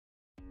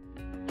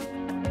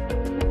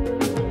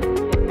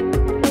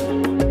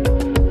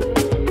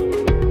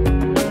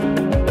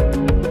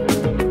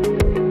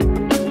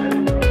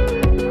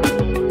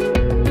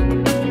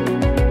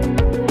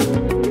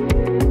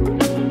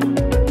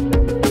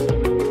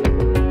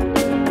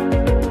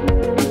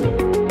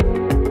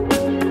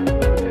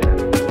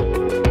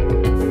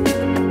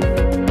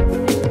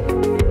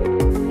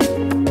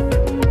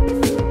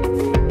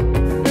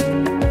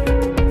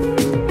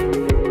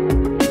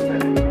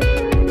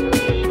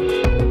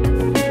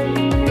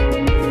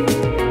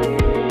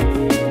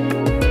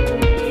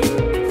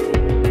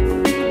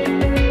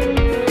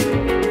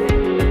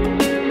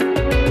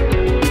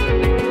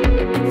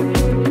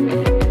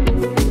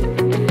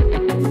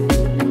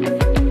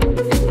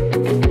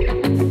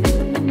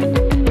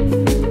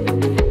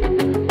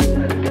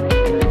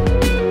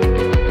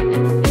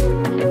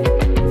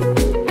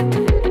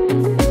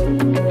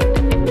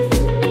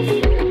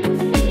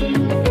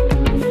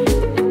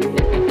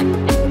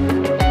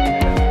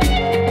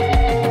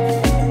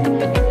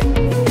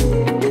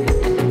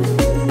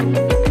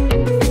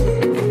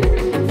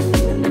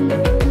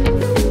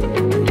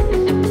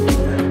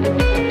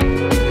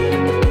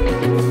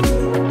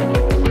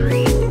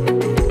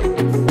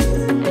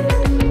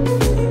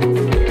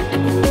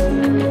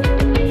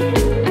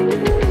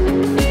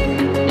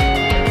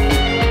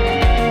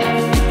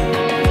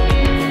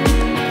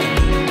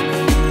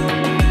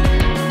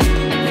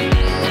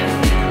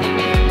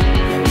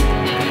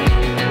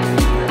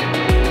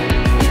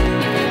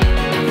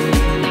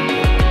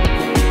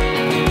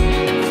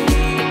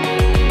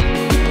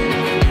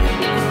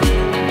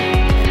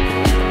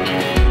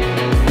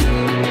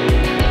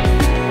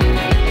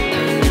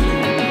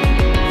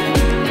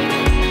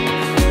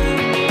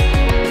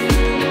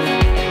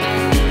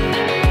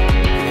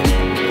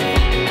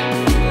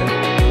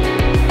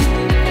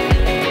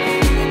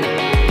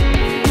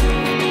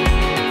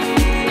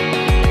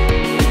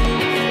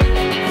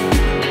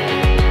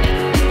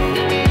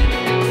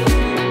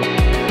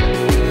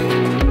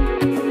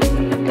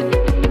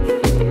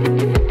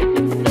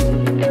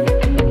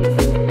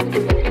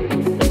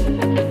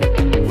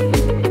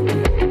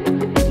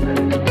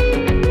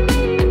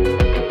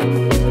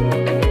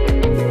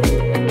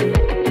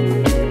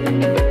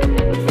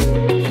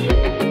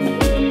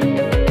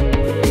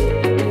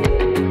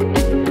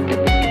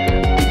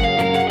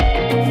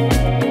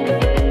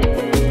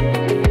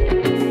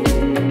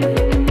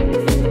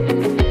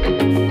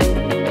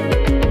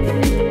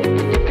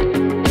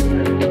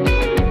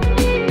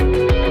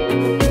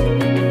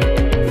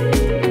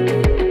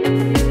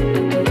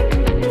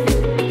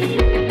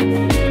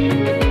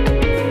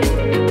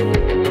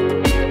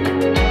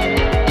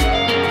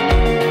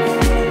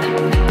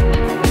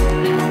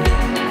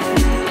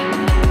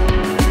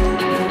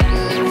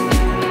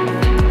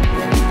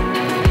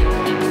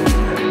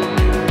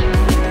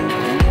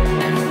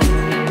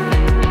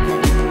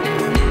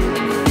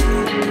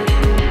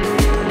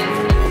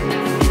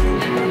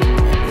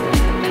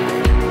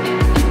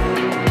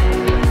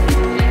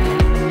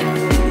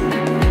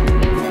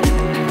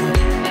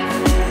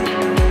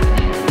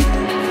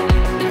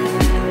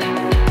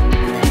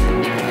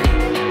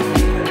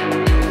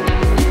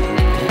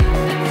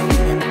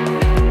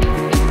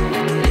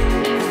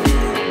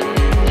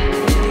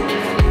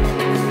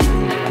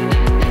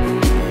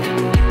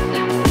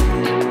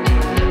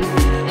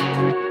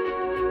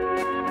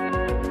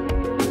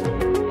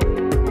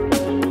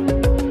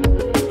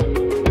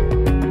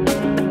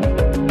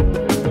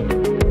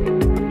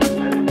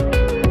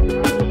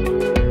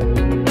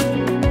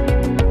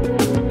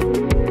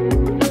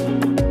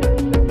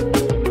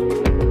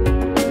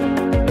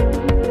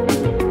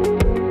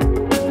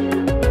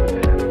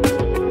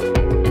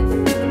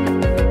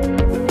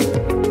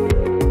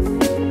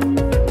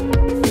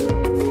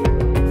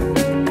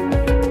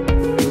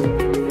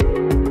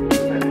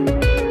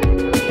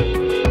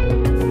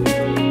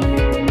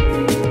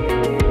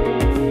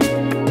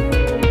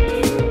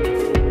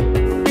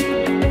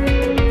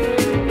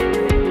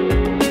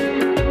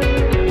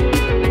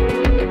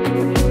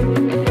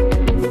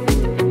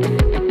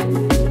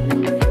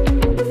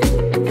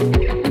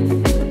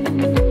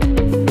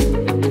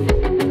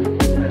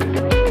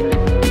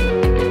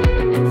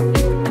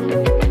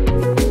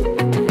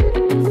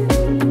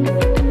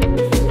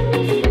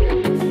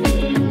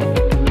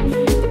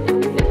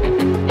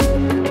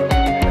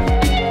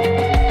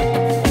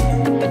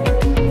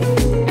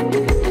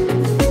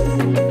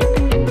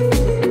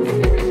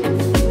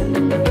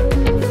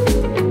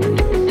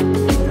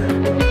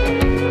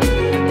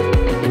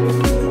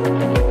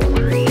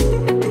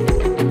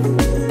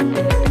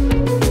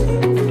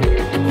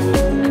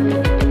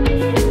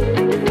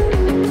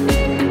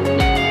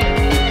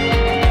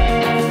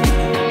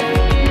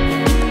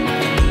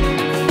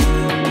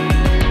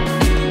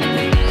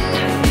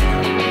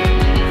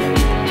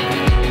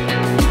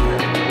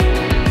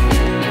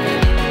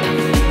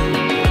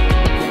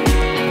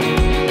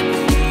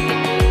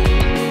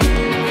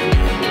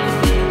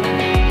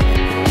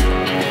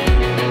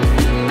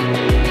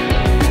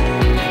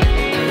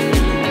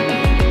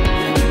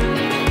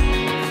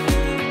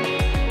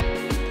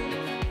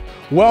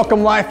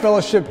Welcome, Life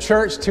Fellowship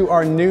Church, to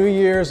our New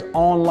Year's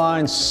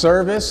online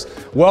service.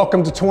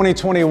 Welcome to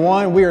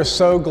 2021. We are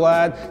so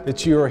glad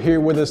that you are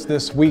here with us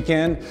this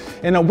weekend.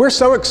 And we're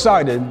so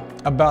excited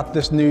about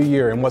this new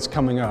year and what's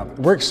coming up.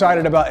 We're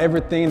excited about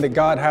everything that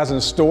God has in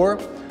store,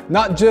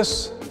 not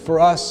just for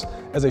us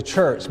as a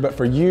church, but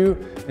for you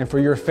and for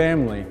your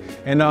family.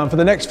 And for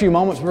the next few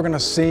moments, we're going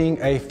to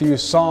sing a few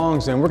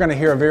songs and we're going to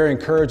hear a very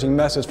encouraging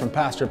message from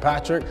Pastor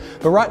Patrick.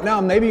 But right now,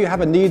 maybe you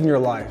have a need in your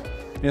life.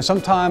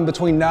 Sometime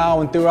between now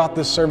and throughout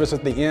this service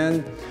at the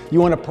end, you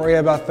want to pray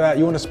about that.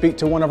 You want to speak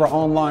to one of our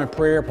online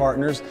prayer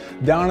partners.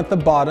 Down at the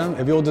bottom,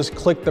 if you'll just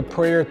click the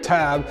prayer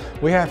tab,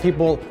 we have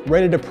people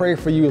ready to pray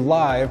for you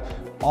live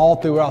all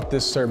throughout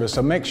this service.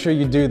 So make sure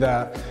you do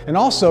that. And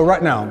also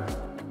right now,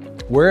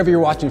 wherever you're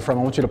watching from,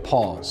 I want you to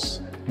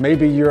pause.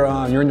 Maybe you're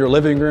in your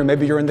living room,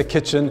 maybe you're in the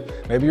kitchen,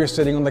 maybe you're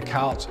sitting on the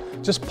couch.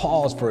 Just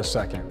pause for a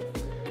second.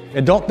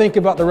 And don't think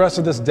about the rest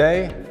of this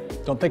day.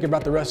 Don't think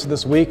about the rest of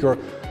this week or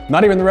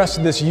not even the rest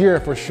of this year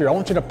for sure. I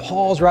want you to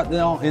pause right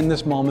now in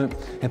this moment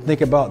and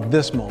think about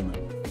this moment.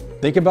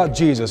 Think about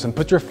Jesus and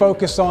put your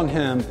focus on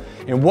Him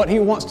and what He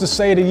wants to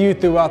say to you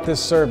throughout this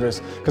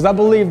service. Because I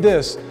believe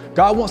this,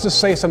 God wants to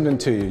say something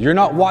to you. You're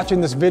not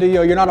watching this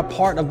video, you're not a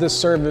part of this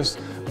service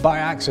by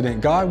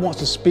accident. God wants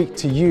to speak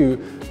to you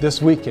this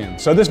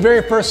weekend. So this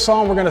very first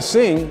song we're going to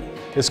sing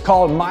is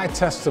called My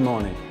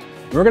Testimony.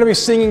 We're going to be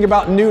singing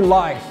about new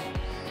life.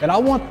 And I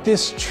want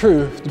this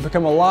truth to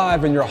become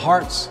alive in your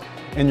hearts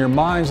and your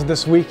minds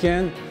this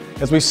weekend.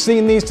 As we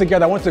sing these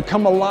together, I want it to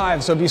come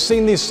alive. So if you've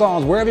seen these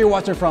songs, wherever you're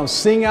watching from,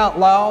 sing out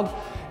loud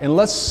and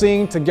let's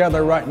sing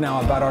together right now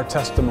about our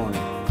testimony.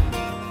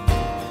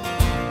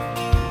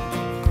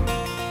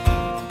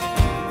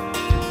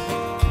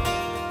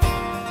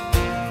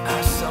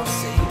 I saw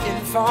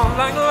Satan fall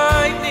like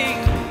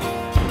lightning.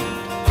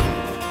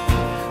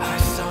 I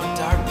saw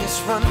darkness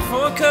run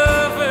for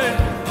cover.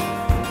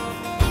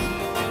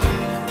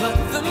 But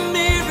the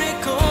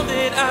miracle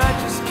that I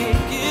just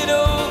can't get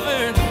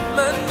over,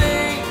 my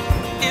name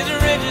is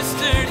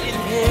registered in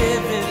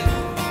heaven.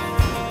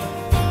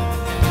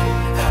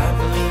 I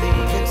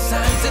believe in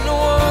signs and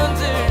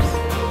wonders.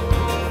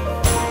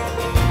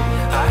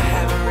 I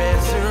have a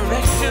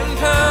resurrection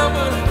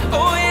power.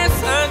 Oh yes,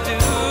 I do.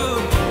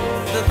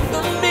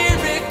 The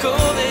miracle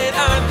that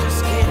I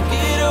just can't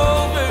get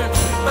over,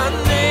 my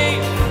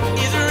name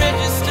is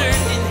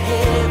registered in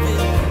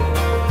heaven.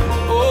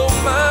 Oh,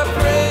 my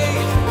praise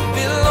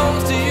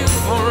belongs to you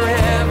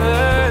forever.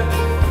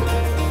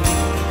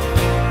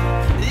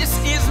 This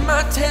is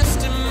my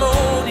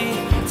testimony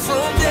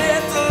from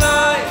death to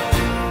life.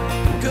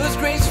 'Cause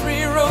grace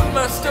rewrote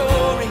my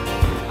story.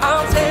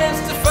 I'll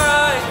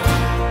testify.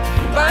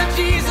 By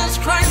Jesus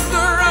Christ the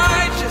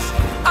righteous,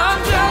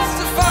 I'm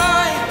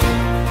justified.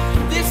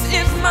 This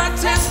is my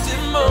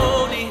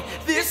testimony.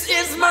 This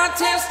is my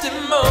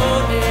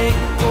testimony.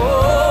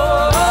 Oh,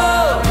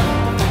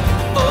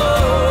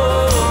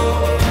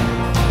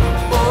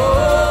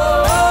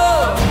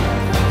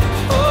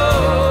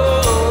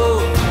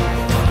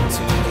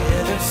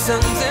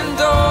 sons and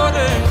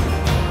daughters,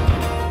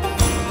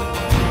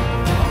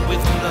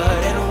 with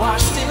blood and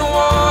washed in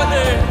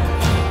water,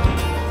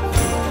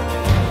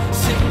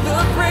 sing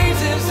the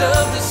praises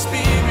of the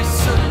Spirit,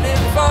 Son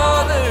and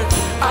Father.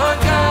 Our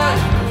God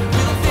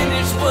will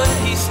finish what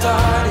He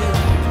started.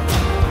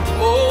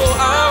 Oh,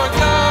 our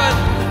God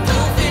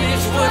will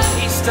finish what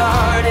He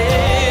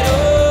started.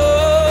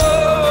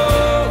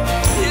 Oh,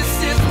 this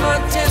is my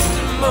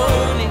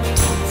testimony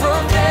from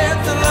death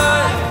to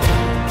life.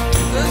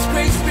 'Cause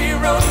grace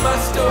rewrote my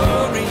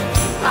story.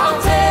 I'll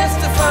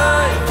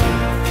testify.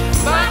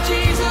 By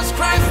Jesus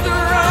Christ the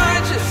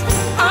righteous,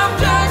 I'm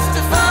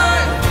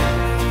justified.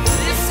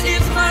 This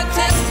is my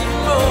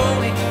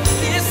testimony.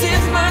 This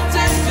is my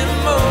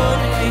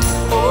testimony.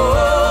 Oh,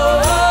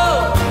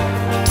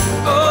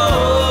 oh,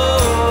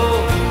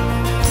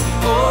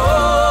 oh, oh,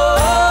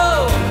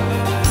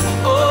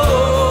 oh.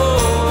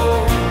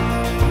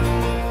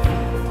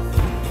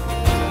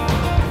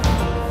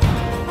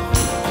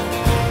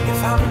 If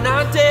I'm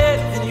not dead,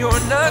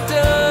 you're not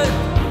done.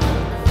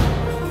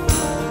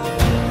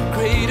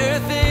 Greater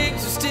things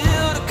are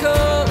still to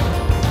come.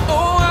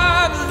 Oh,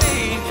 I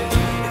believe.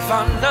 If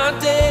I'm not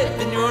dead,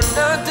 then you're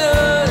not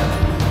done.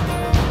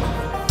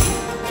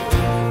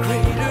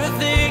 Greater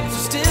things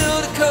are still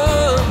to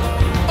come.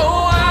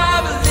 Oh,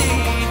 I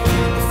believe.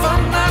 If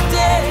I'm not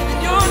dead, then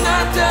you're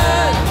not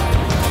done.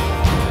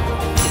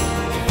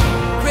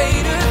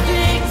 Greater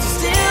things are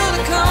still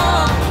to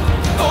come.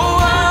 Oh,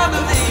 I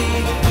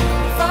believe.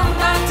 If I'm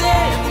not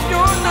dead, then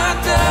you're not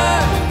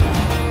done.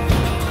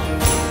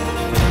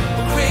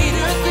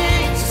 Greater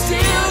things are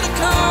still to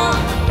come.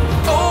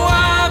 Oh,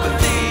 I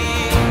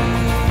believe.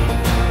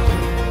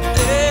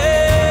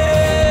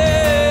 Hey.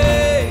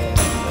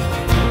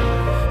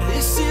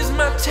 This is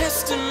my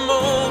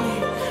testimony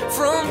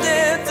from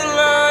death to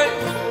life.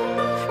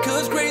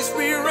 'Cause grace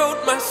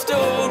rewrote my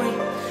story.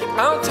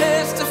 I'll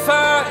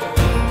testify.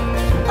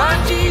 By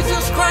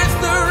Jesus Christ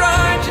the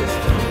righteous,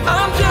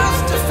 I'm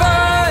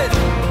justified.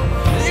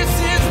 This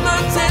is my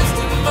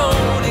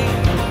testimony.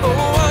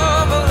 Oh,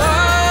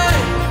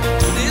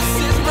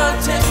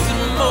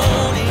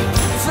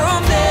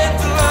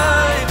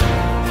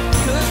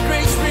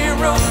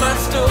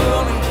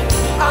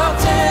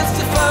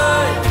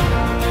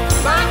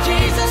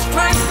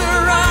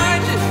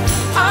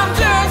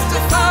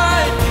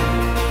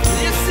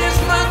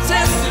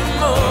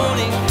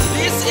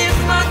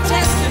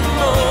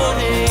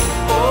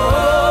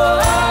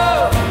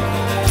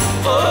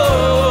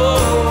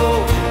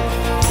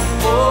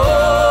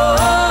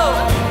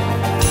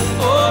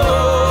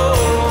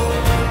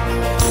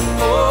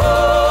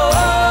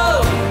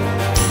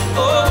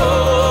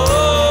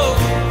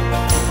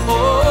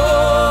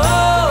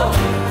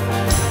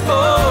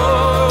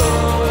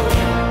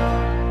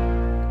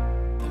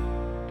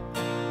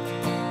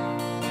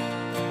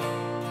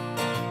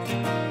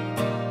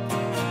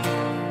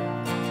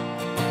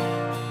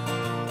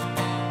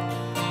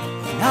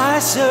 I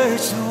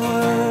searched the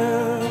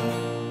world,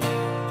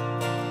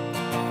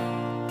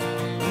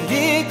 but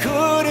it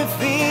couldn't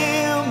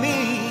fill me.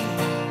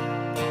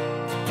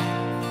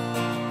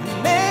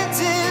 Men's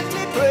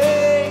empty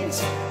praise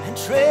and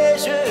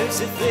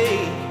treasures of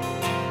faith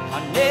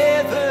are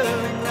never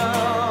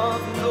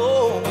enough, no.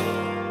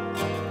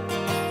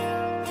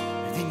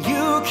 Then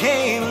you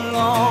came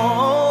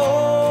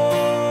along,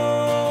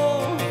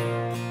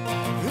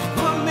 you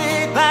put me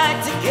back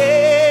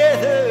together.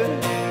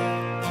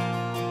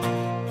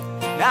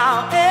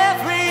 Now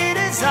every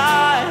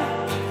desire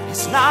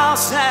is now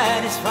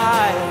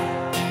satisfied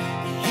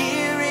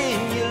here in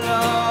your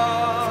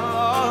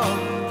love.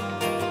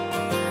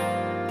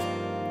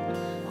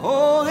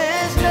 Oh,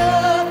 there's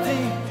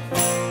nothing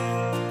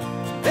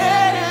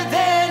better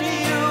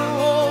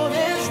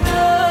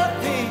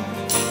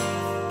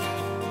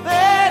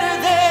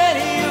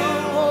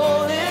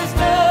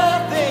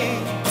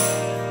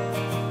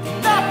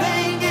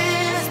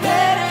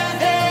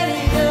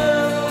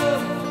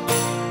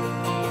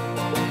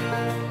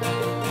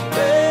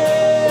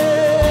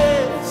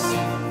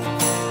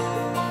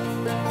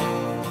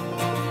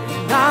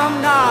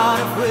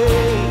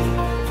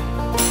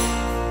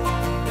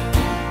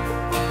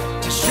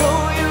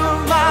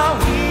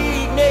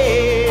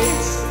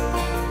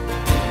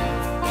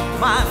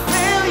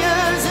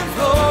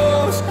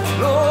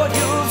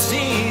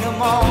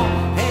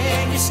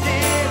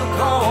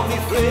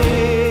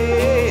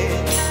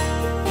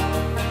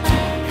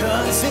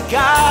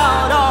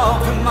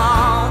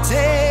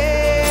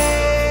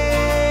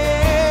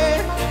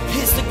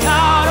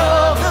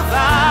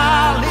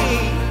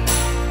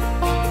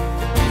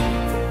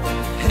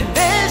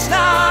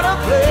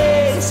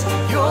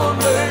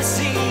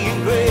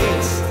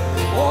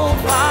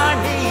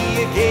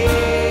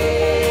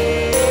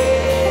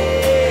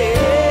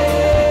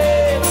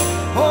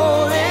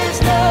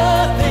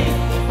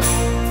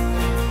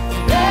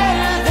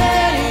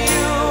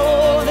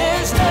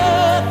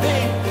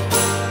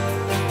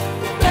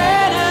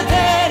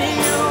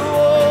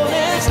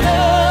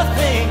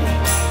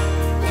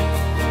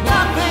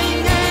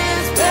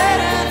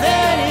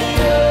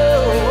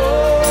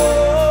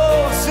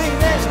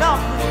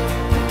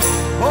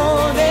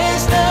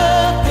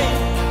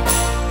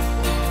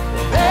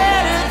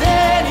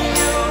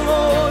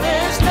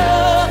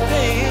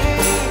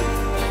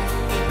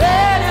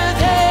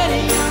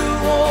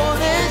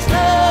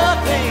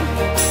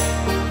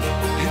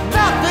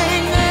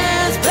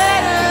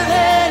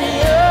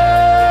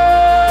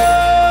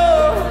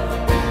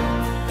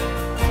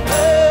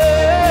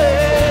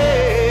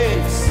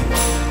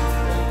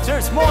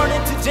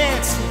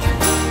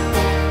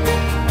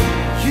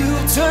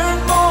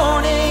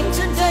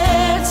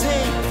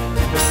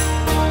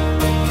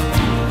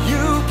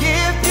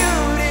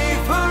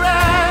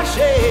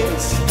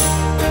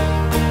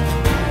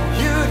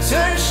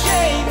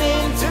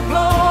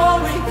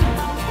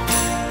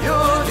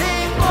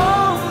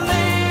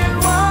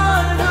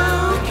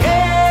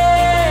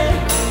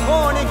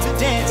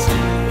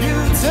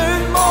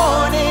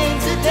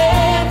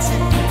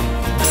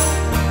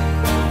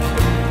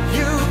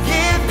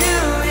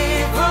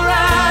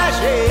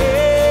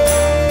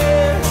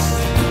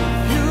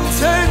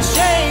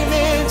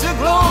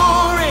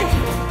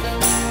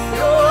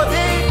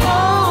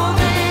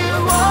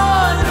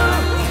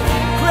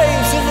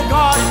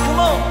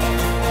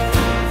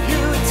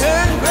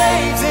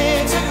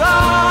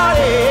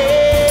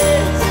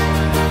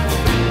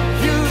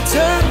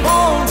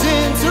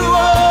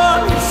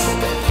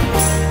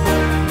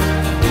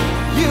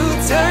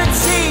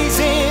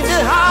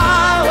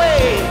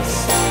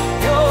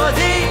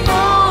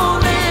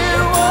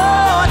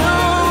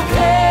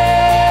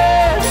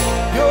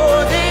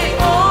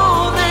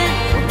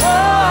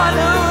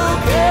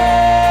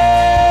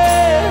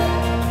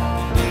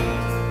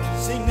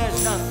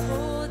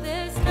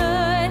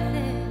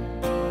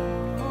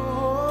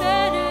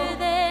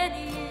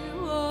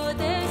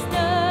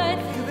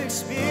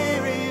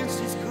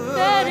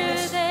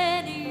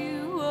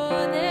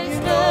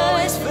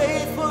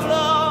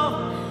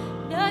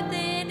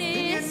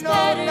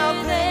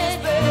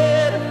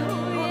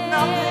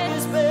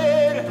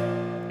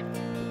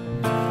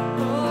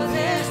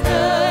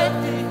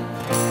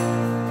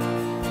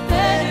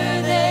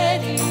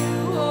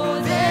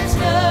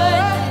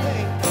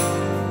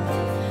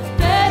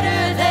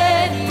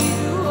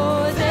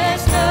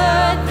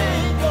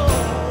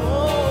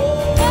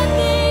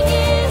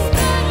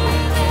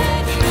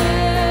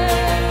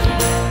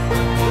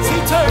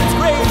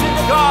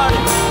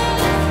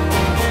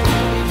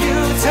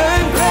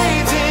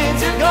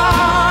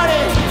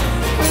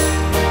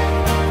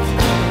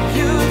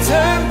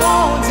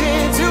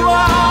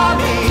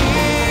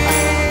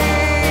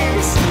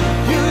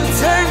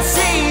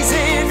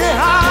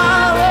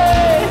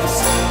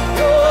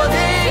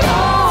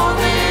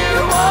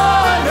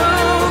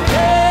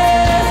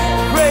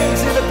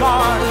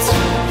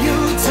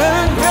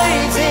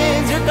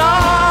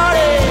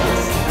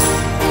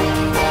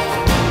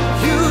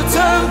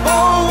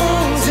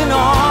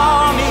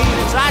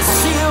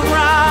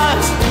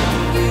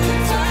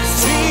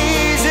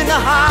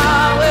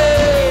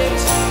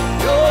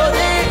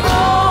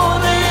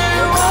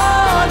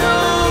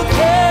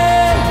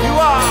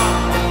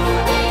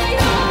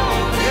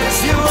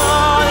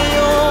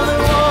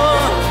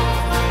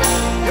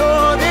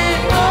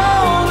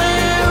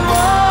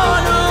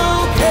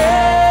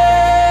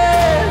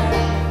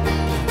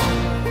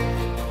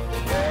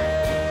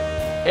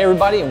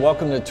everybody, and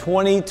welcome to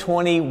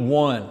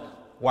 2021.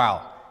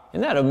 Wow,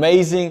 isn't that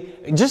amazing?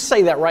 Just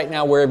say that right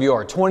now wherever you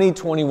are.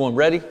 2021,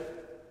 ready?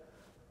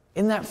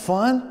 Isn't that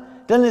fun?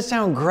 Doesn't it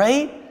sound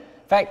great?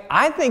 In fact,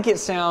 I think it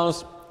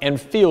sounds and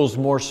feels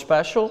more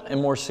special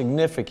and more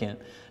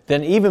significant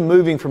than even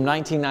moving from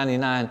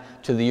 1999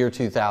 to the year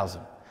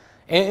 2000.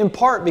 And in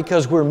part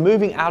because we're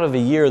moving out of a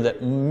year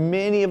that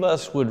many of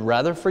us would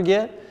rather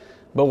forget,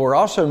 but we're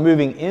also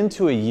moving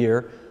into a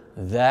year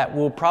that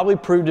will probably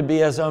prove to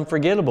be as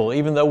unforgettable,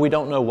 even though we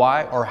don't know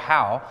why or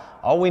how.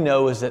 All we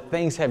know is that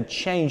things have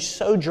changed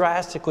so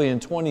drastically in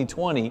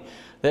 2020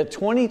 that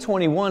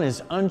 2021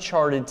 is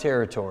uncharted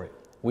territory.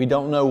 We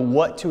don't know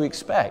what to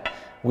expect.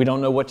 We don't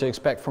know what to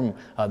expect from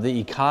the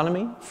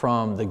economy,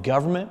 from the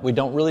government. We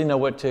don't really know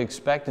what to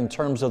expect in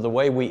terms of the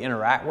way we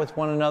interact with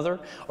one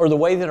another or the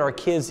way that our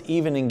kids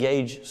even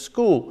engage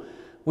school.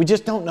 We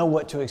just don't know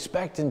what to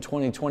expect in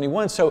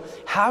 2021. So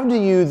how do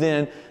you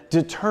then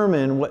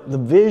determine what the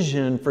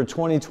vision for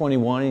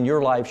 2021 in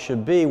your life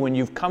should be when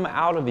you've come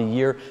out of a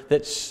year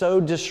that's so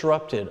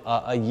disrupted,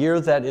 a year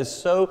that is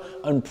so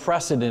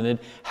unprecedented?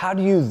 How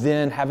do you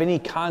then have any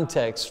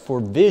context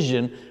for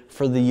vision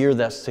for the year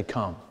that's to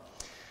come?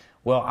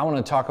 Well, I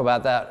want to talk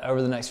about that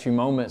over the next few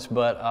moments,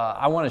 but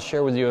I want to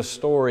share with you a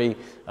story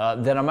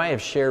that I may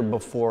have shared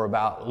before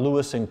about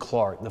Lewis and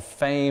Clark, the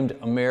famed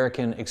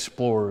American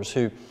explorers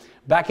who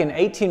back in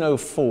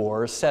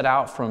 1804 set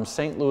out from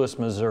St. Louis,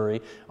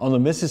 Missouri on the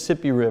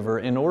Mississippi River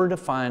in order to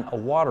find a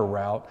water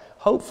route,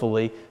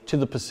 hopefully to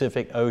the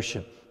Pacific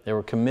Ocean. They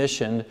were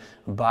commissioned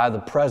by the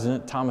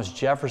President, Thomas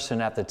Jefferson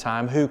at the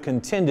time, who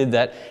contended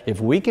that if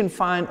we can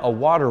find a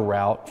water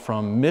route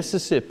from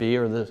Mississippi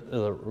or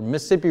the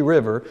Mississippi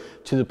River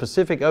to the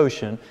Pacific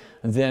Ocean,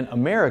 then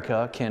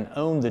America can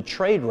own the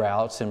trade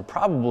routes and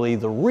probably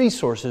the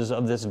resources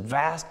of this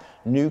vast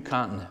new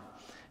continent.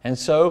 And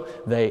so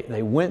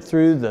they went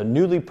through the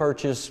newly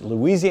purchased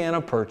Louisiana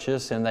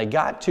Purchase, and they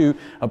got to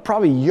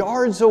probably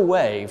yards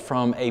away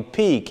from a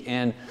peak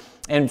and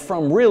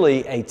from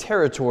really a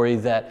territory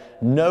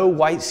that no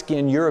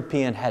white-skinned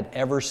European had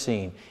ever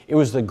seen. It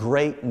was the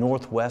Great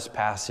Northwest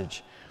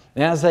Passage.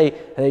 And as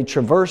they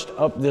traversed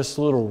up this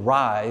little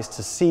rise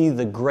to see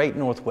the Great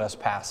Northwest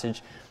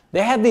Passage,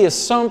 they had the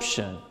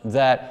assumption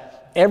that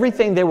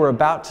everything they were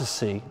about to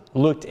see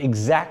looked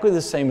exactly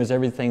the same as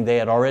everything they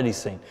had already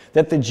seen.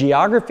 That the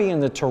geography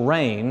and the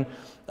terrain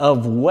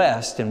of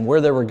west and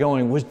where they were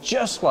going was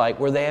just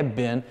like where they had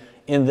been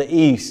in the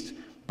east.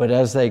 But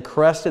as they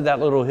crested that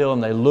little hill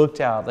and they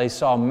looked out, they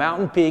saw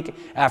mountain peak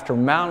after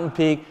mountain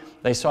peak.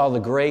 They saw the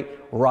great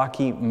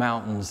Rocky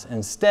Mountains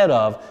instead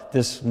of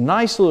this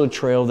nice little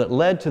trail that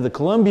led to the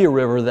Columbia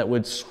River that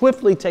would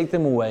swiftly take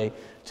them away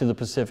to the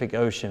Pacific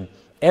Ocean.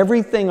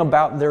 Everything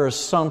about their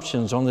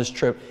assumptions on this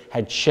trip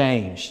had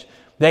changed.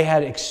 They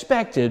had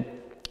expected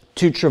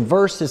to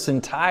traverse this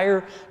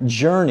entire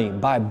journey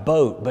by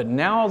boat, but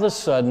now all of a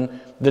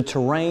sudden the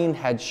terrain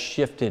had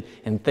shifted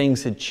and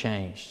things had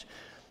changed.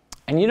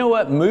 And you know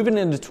what? Moving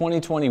into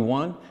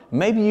 2021,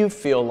 maybe you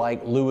feel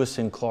like Lewis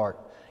and Clark.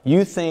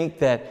 You think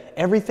that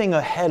everything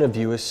ahead of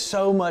you is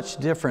so much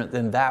different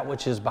than that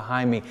which is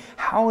behind me.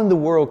 How in the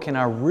world can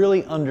I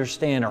really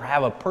understand or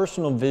have a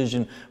personal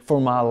vision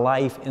for my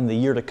life in the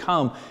year to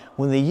come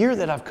when the year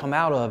that I've come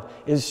out of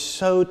is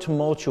so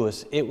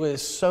tumultuous? It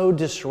was so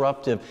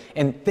disruptive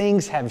and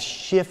things have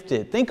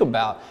shifted. Think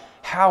about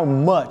how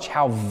much,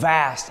 how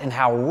vast, and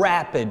how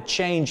rapid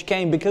change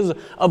came because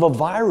of a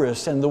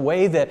virus and the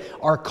way that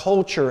our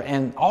culture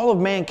and all of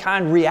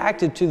mankind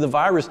reacted to the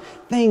virus.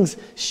 Things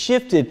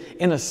shifted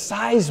in a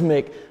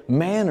seismic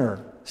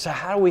manner. So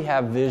how do we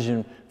have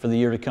vision for the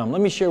year to come?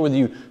 Let me share with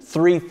you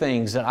 3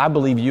 things that I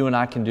believe you and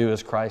I can do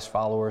as Christ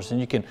followers,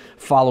 and you can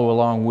follow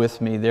along with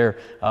me there.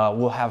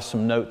 We'll have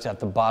some notes at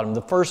the bottom.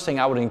 The first thing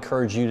I would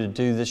encourage you to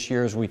do this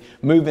year as we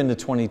move into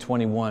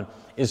 2021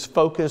 is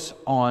focus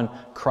on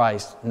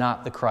Christ,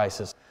 not the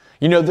crisis.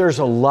 You know, there's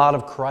a lot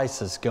of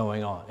crisis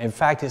going on. In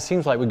fact, it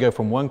seems like we go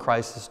from one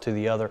crisis to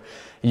the other.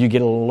 You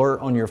get an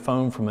alert on your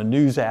phone from a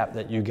news app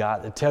that you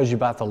got that tells you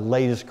about the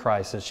latest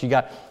crisis. You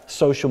got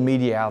social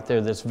media out there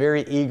that's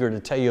very eager to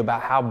tell you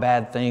about how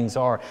bad things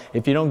are.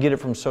 If you don't get it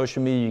from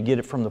social media, you get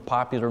it from the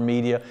popular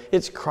media.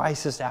 It's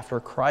crisis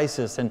after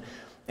crisis.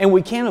 And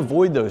we can't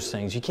avoid those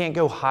things. You can't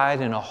go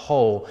hide in a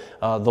hole.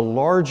 The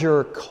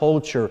larger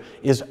culture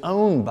is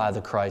owned by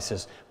the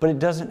crisis, but it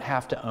doesn't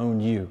have to own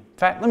you. In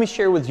fact, let me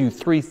share with you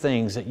 3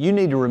 things that you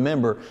need to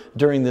remember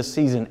during this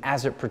season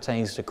as it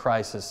pertains to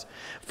crisis.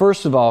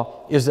 First of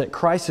all is that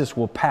crisis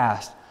will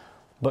pass,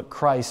 but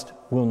Christ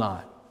will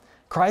not.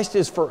 Christ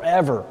is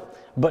forever,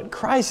 but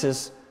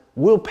crisis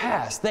will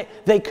pass.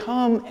 They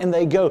come and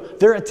they go.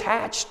 They're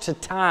attached to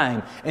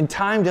time, and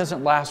time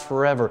doesn't last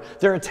forever.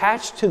 They're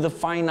attached to the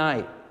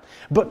finite.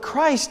 But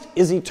Christ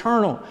is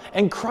eternal,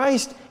 and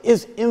Christ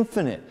is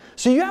infinite.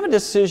 So you have a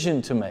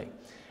decision to make.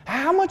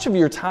 How much of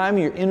your time,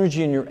 your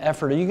energy, and your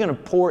effort are you going to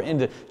pour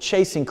into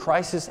chasing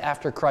crisis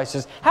after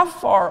crisis? How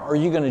far are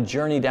you going to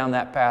journey down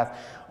that path?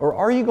 Or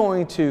are you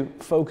going to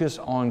focus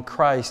on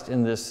Christ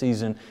in this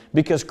season?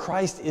 Because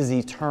Christ is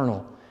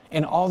eternal.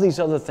 and all these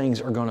other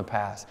things are going to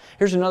pass.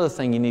 Here's another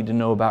thing you need to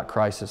know about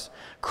crisis.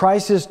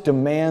 Crisis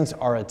demands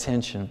our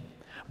attention,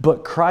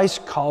 but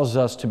Christ calls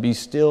us to be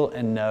still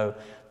and know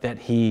that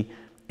He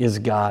is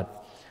God.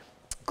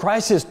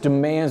 Crisis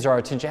demands our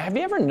attention. Have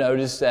you ever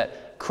noticed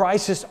that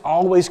crisis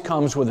always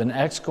comes with an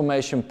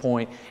exclamation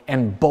point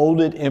and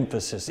bolded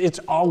emphasis? It's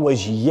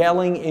always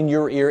yelling in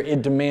your ear.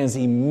 It demands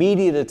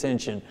immediate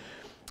attention.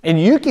 And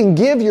you can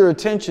give your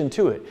attention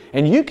to it,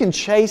 and you can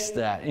chase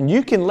that, and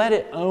you can let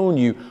it own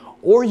you,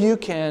 or you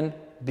can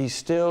be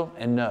still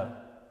and know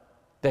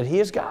that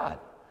He is God.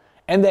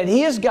 And that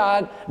He is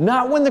God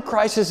not when the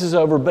crisis is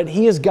over, but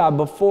He is God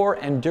before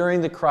and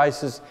during the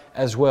crisis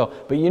as well.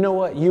 But you know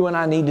what you and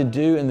I need to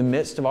do in the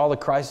midst of all the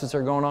crises that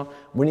are going on?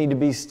 We need to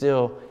be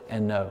still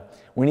and know.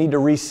 We need to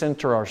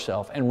recenter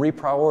ourselves and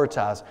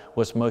reprioritize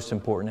what's most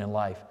important in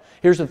life.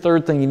 Here's the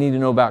third thing you need to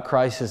know about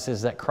crisis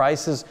is that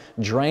crisis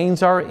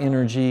drains our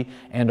energy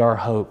and our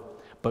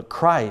hope. But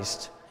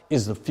Christ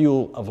is the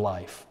fuel of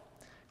life.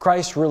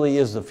 Christ really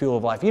is the fuel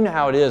of life. You know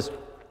how it is.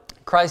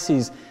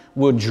 Crises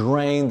will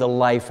drain the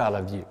life out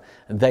of you.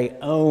 They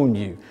own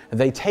you.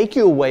 They take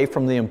you away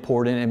from the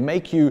important and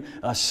make you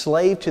a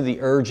slave to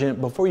the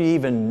urgent before you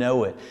even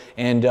know it.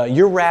 And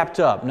you're wrapped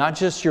up, not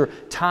just your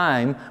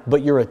time,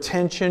 but your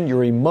attention,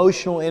 your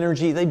emotional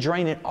energy. They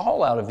drain it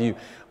all out of you.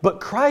 But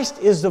Christ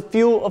is the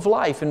fuel of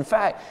life. In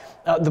fact,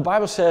 the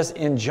Bible says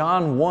in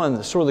John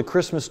 1, sort of the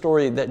Christmas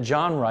story that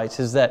John writes,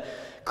 is that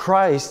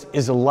Christ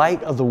is the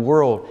light of the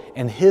world,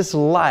 and His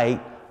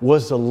light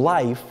was the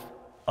life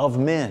of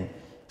men.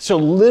 So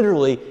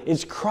literally,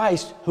 it's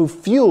Christ who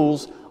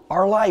fuels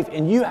our life,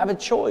 and you have a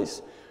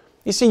choice.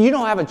 You see, you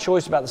don't have a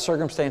choice about the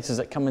circumstances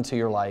that come into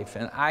your life,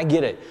 and I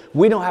get it.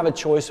 We don't have a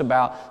choice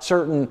about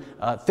certain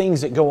things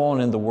that go on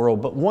in the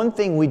world, but one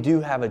thing we do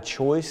have a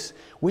choice.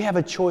 We have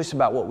a choice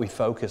about what we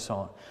focus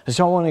on. And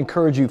so I want to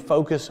encourage you,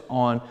 focus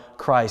on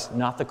Christ,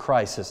 not the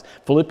crisis.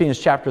 Philippians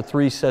chapter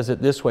 3 says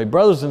it this way,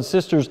 brothers and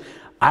sisters,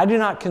 I do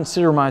not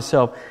consider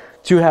myself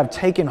to have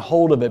taken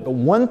hold of it, but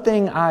one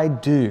thing I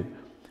do,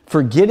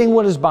 forgetting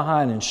what is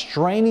behind and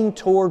straining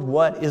toward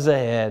what is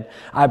ahead,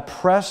 I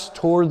press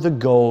toward the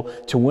goal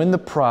to win the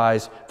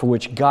prize for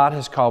which God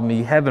has called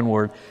me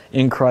heavenward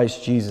in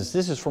Christ Jesus.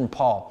 This is from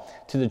Paul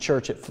to the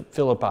church at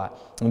Philippi.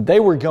 And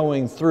they were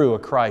going through a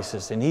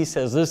crisis. And he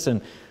says,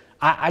 listen,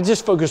 I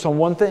just focus on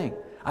one thing.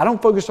 I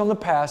don't focus on the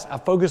past. I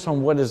focus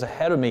on what is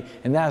ahead of me.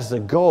 And that is the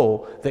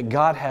goal that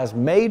God has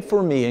made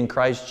for me in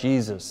Christ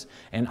Jesus.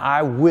 And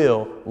I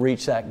will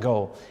reach that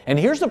goal. And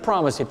here's the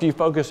promise if you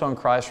focus on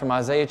Christ from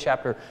Isaiah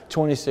chapter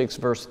 26,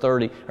 verse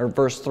 3.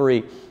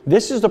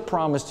 This is the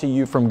promise to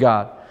you from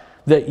God,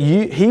 that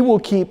He will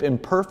keep in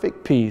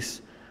perfect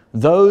peace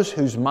those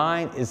whose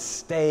mind is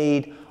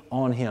stayed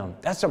on Him.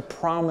 That's a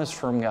promise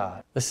from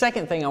God. The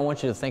second thing I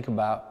want you to think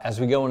about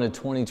as we go into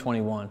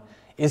 2021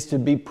 is to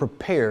be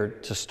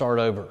prepared to start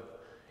over.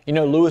 You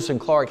know, Lewis and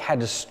Clark had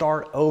to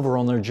start over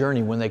on their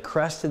journey. When they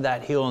crested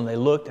that hill and they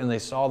looked and they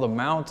saw the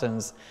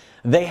mountains,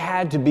 they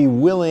had to be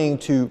willing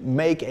to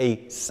make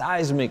a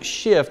seismic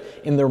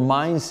shift in their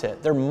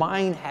mindset. Their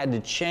mind had to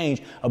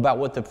change about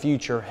what the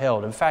future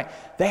held. In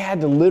fact, they had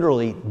to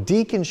literally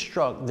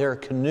deconstruct their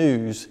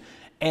canoes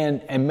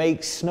and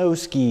make snow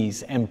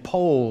skis and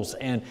poles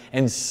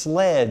and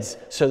sleds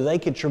so they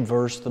could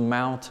traverse the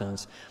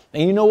mountains.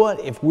 And you know what?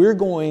 If we're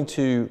going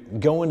to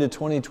go into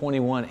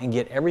 2021 and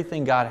get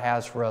everything God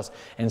has for us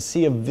and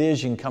see a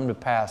vision come to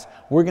pass,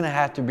 we're going to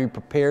have to be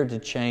prepared to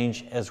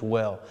change as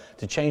well,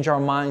 to change our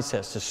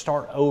mindsets, to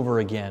start over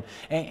again.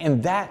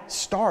 And that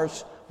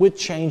starts with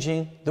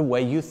changing the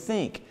way you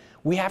think.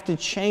 We have to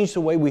change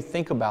the way we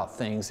think about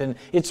things. And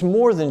it's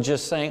more than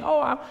just saying,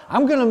 oh,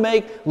 I'm going to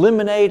make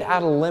lemonade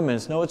out of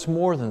lemons. No, it's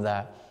more than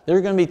that. There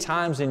are going to be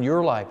times in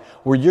your life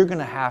where you're going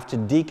to have to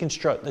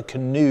deconstruct the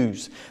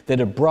canoes that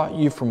have brought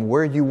you from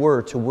where you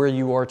were to where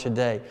you are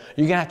today.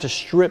 You're going to have to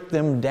strip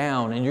them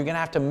down, and you're going to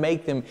have to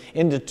make them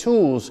into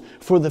tools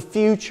for the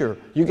future.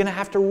 You're going to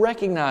have to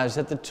recognize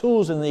that the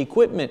tools and the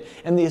equipment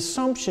and the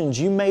assumptions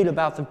you made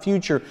about the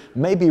future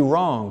may be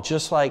wrong,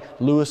 just like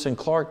Lewis and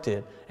Clark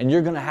did. And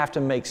you're going to have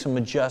to make some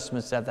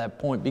adjustments at that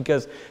point,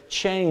 because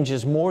change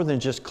is more than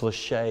just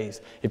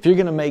cliches. If you're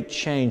going to make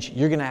change,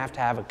 you're going to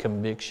have a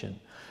conviction.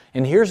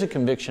 And here's a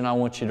conviction I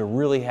want you to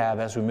really have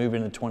as we move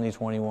into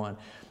 2021,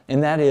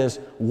 and that is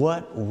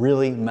what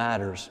really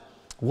matters.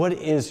 What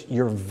is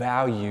your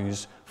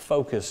values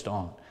focused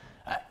on?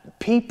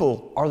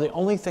 People are the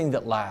only thing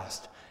that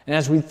last. And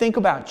as we think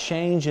about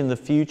change in the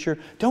future,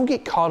 don't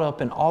get caught up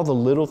in all the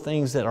little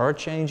things that are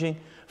changing.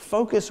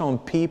 Focus on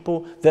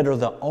people that are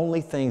the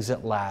only things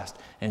that last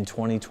in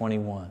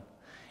 2021.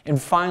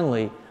 And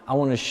finally, I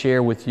want to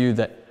share with you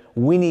that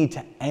we need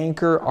to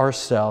anchor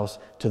ourselves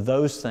to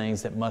those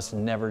things that must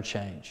never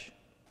change.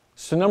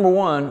 So number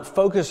one,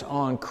 focus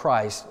on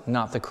Christ,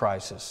 not the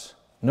crisis.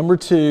 Number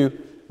two,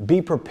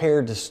 be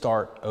prepared to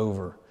start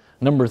over.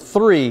 Number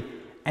three,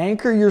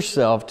 anchor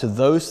yourself to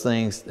those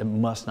things that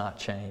must not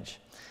change.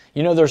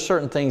 You know, there are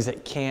certain things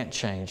that can't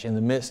change in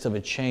the midst of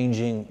a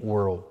changing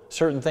world.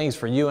 Certain things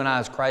for you and I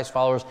as Christ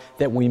followers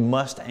that we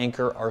must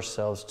anchor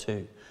ourselves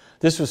to.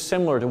 This was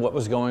similar to what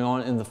was going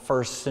on in the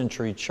first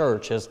century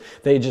church, as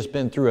they had just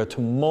been through a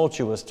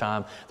tumultuous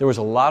time. There was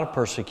a lot of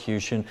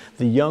persecution.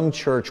 The young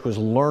church was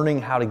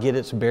learning how to get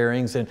its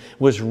bearings and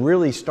was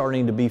really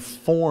starting to be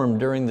formed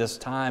during this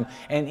time.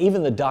 And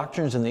even the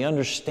doctrines and the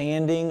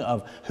understanding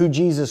of who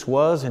Jesus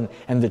was and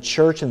the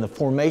church and the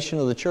formation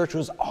of the church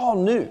was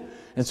all new.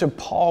 And so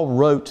Paul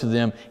wrote to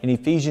them in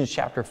Ephesians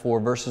chapter 4,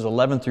 verses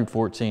 11 through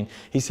 14.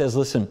 He says,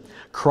 listen,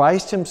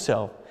 Christ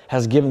himself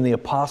has given the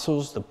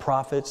apostles, the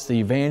prophets, the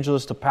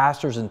evangelists, the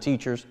pastors and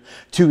teachers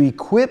to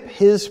equip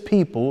his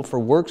people for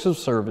works of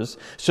service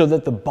so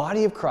that the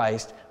body of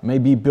Christ may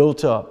be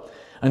built up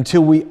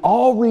until we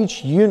all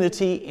reach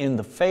unity in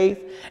the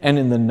faith and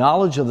in the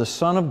knowledge of the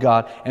Son of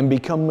God and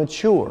become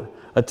mature,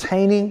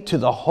 attaining to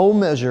the whole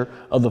measure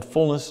of the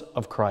fullness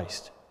of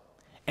Christ.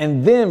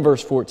 And then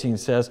verse 14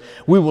 says,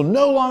 we will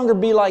no longer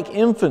be like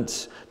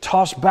infants,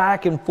 tossed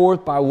back and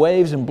forth by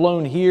waves and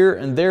blown here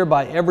and there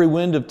by every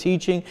wind of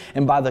teaching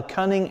and by the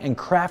cunning and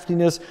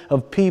craftiness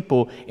of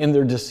people in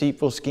their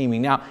deceitful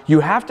scheming. Now, you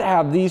have to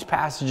have these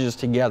passages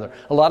together.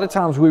 A lot of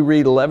times we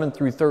read 11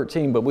 through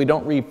 13, but we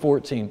don't read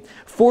 14.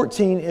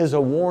 14 is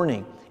a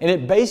warning. And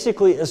it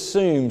basically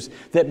assumes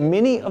that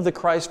many of the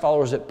Christ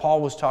followers that Paul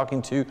was talking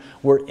to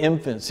were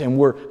infants and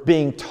were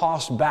being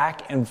tossed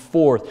back and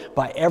forth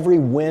by every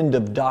wind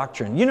of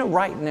doctrine. You know,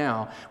 right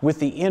now, with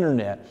the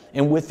internet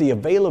and with the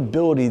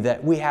availability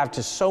that we have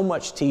to so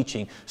much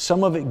teaching,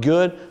 some of it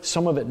good,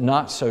 some of it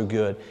not so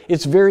good,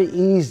 it's very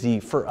easy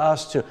for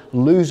us to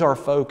lose our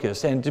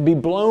focus and to be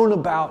blown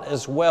about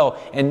as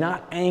well and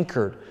not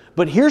anchored.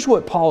 But here's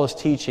what Paul is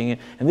teaching,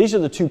 and these are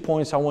the 2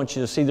 points I want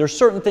you to see. There's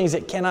certain things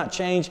that cannot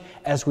change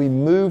as we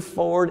move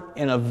forward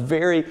in a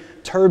very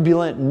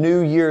turbulent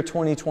new year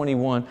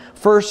 2021.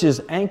 First is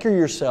anchor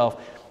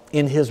yourself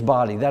in his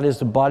body. That is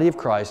the body of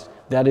Christ.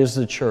 That is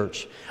the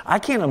church. I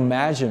can't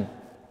imagine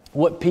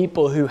what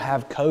people who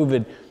have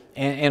COVID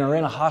and are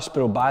in a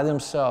hospital by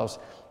themselves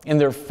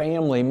and their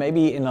family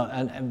maybe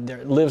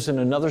lives in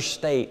another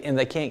state and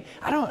they can't.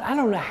 I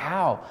don't know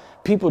how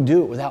people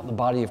do it without the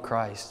body of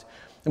Christ.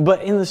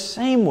 But in the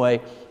same way,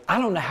 I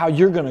don't know how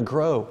you're going to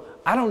grow.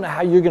 I don't know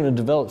how you're going to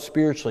develop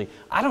spiritually.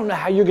 I don't know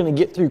how you're going to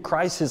get through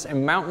crisis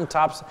and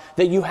mountaintops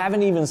that you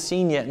haven't even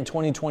seen yet in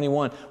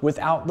 2021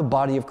 without the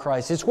body of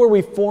Christ. It's where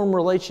we form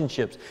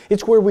relationships.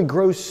 It's where we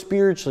grow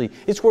spiritually.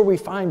 It's where we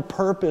find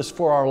purpose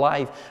for our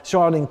life.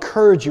 So I'd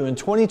encourage you in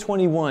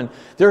 2021,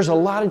 there's a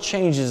lot of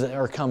changes that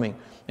are coming.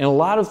 And a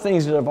lot of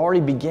things that have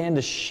already began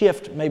to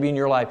shift maybe in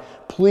your life.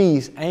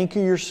 Please anchor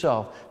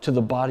yourself to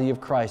the body of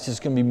Christ. It's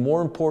going to be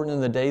more important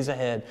in the days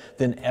ahead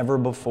than ever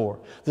before.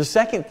 The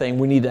second thing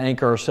we need to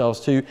anchor ourselves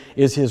to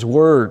is His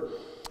Word.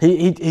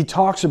 He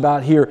talks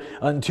about here,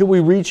 until we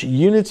reach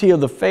unity of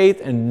the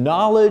faith and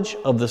knowledge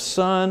of the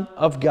Son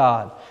of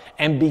God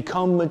and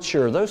become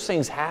mature. Those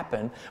things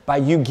happen by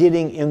you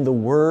getting in the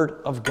Word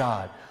of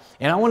God.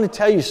 And I want to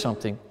tell you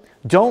something.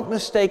 Don't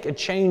mistake a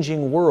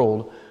changing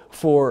world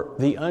for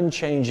the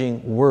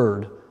unchanging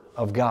Word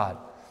of God.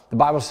 The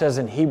Bible says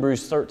in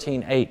Hebrews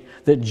 13:8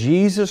 that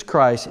Jesus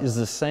Christ is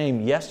the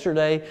same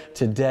yesterday,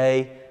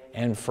 today,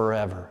 and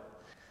forever.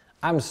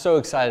 I'm so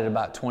excited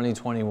about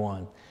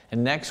 2021.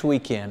 And next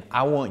weekend,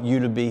 I want you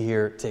to be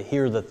here to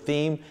hear the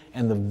theme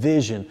and the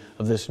vision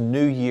of this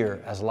new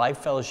year as Life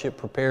Fellowship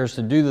prepares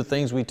to do the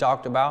things we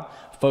talked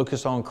about,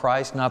 focus on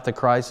Christ, not the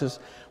crisis.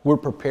 We're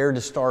prepared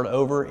to start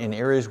over in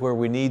areas where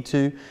we need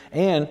to,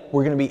 and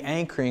we're going to be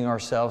anchoring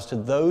ourselves to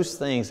those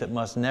things that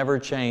must never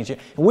change. And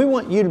we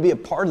want you to be a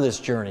part of this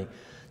journey.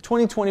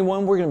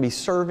 2021, we're going to be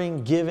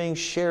serving, giving,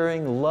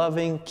 sharing,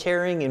 loving,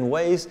 caring in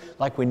ways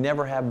like we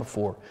never have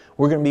before.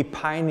 We're going to be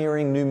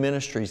pioneering new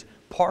ministries,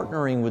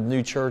 partnering with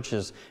new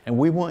churches, and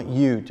we want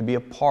you to be a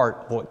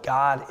part of what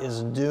God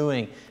is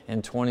doing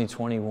in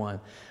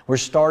 2021. We're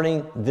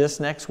starting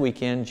this next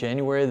weekend,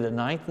 January the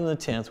 9th and the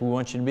 10th. We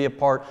want you to be a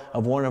part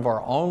of one of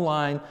our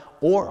online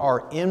or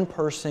our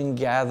in-person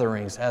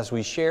gatherings as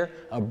we share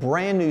a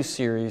brand new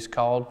series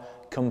called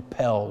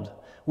Compelled.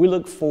 We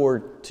look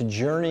forward to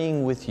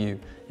journeying with you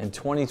in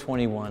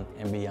 2021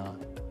 and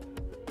beyond.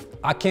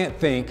 I can't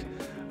think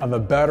of a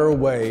better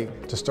way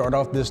to start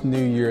off this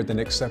new year than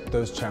accept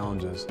those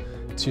challenges.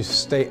 To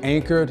stay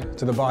anchored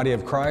to the body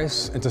of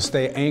Christ and to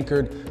stay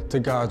anchored to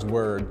God's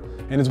Word.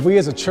 And as we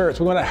as a church,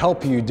 we want to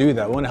help you do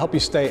that. We want to help you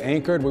stay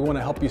anchored. We want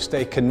to help you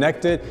stay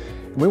connected.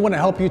 We want to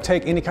help you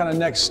take any kind of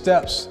next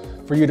steps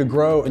for you to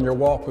grow in your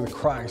walk with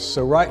Christ.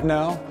 So right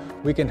now,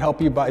 we can help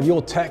you by, if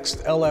you'll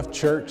text LF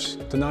Church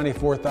to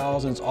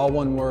 94,000, it's all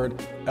one word,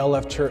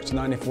 LF Church to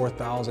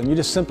 94,000. You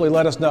just simply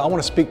let us know, I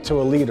want to speak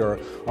to a leader,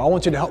 or I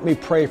want you to help me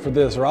pray for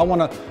this, or I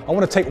want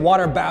to take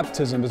water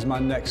baptism as my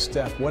next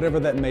step. Whatever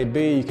that may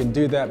be, you can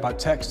do that by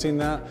texting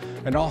that.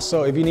 And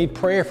also, if you need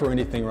prayer for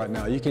anything right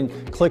now, you can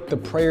click the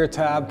prayer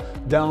tab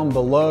down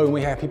below, and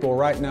we have people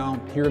right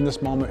now here in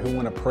this moment who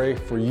want to pray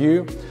for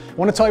you. I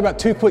want to tell you about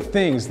two quick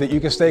things that you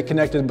can stay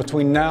connected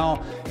between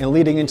now and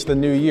leading into the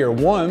new year.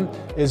 One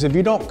is if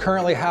you don't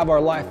currently have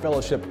our Life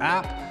Fellowship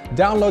app,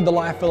 download the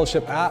Life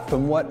Fellowship app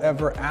from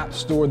whatever app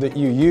store that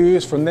you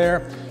use. From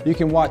there, you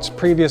can watch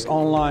previous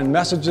online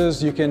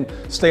messages. You can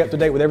stay up to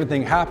date with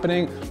everything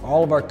happening,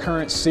 all of our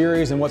current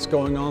series and what's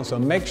going on. So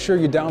make sure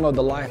you download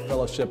the Life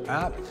Fellowship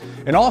app.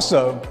 And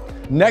also,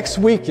 next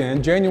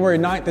weekend, January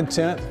 9th and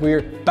 10th,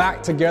 we're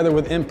back together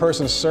with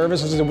in-person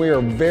services, and we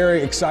are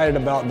very excited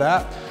about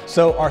that.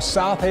 So our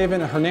South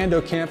Haven and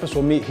Hernando campus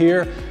will meet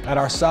here at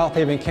our South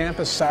Haven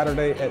campus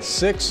Saturday at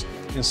 6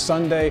 and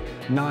Sunday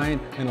 9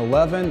 and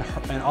 11.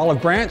 And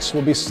Olive Branch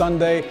will be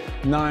Sunday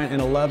 9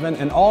 and 11.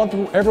 And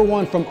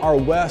everyone from our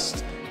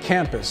West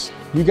campus,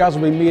 you guys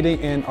will be meeting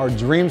in our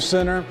Dream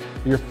Center,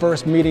 your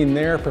first meeting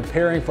there,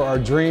 preparing for our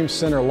Dream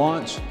Center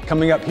launch.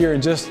 Coming up here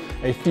in just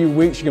a few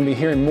weeks, you're gonna be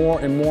hearing more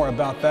and more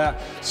about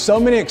that. So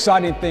many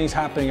exciting things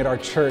happening at our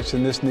church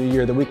in this new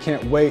year that we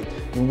can't wait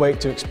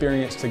to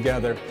experience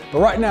together. But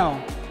right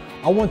now,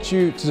 I want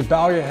you to just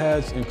bow your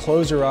heads and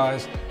close your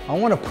eyes. I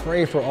want to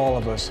pray for all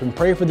of us and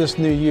pray for this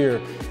new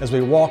year as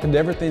we walk into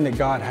everything that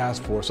God has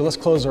for us. So let's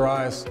close our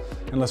eyes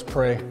and let's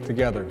pray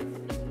together.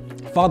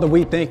 Father,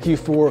 we thank you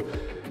for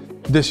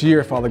this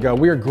year, Father God.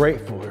 We are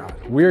grateful, God.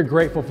 We are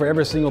grateful for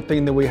every single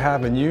thing that we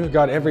have in you.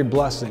 God, every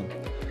blessing.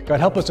 God,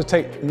 help us to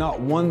take not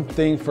one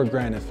thing for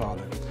granted,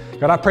 Father.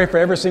 God, I pray for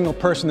every single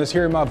person that's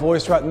hearing my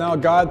voice right now.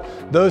 God,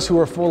 those who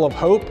are full of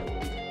hope,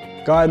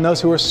 God, and those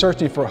who are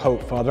searching for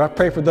hope, Father. I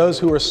pray for those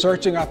who are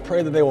searching. I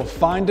pray that they will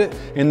find it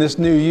in this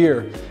new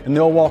year, and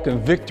they'll walk in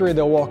victory,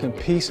 they'll walk in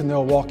peace, and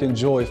they'll walk in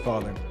joy,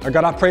 Father.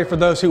 God, I pray for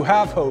those who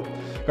have hope.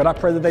 God, I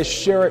pray that they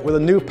share it with a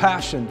new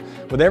passion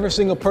with every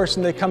single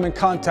person they come in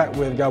contact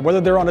with, God,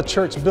 whether they're on a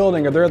church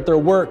building or they're at their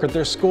work or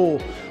their school,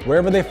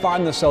 wherever they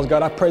find themselves,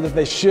 God, I pray that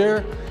they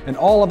share, and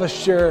all of us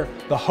share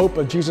the hope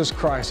of Jesus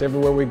Christ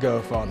everywhere we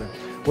go, Father.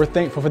 We're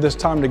thankful for this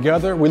time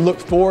together. We look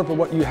forward for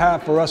what you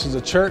have for us as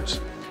a church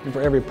and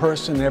for every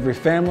person and every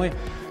family.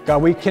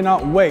 God, we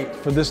cannot wait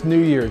for this new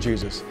year,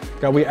 Jesus.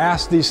 God, we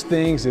ask these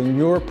things in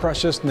your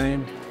precious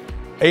name.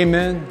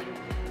 Amen.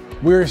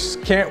 We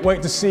can't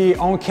wait to see you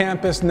on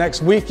campus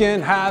next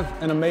weekend. Have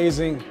an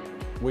amazing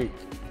week.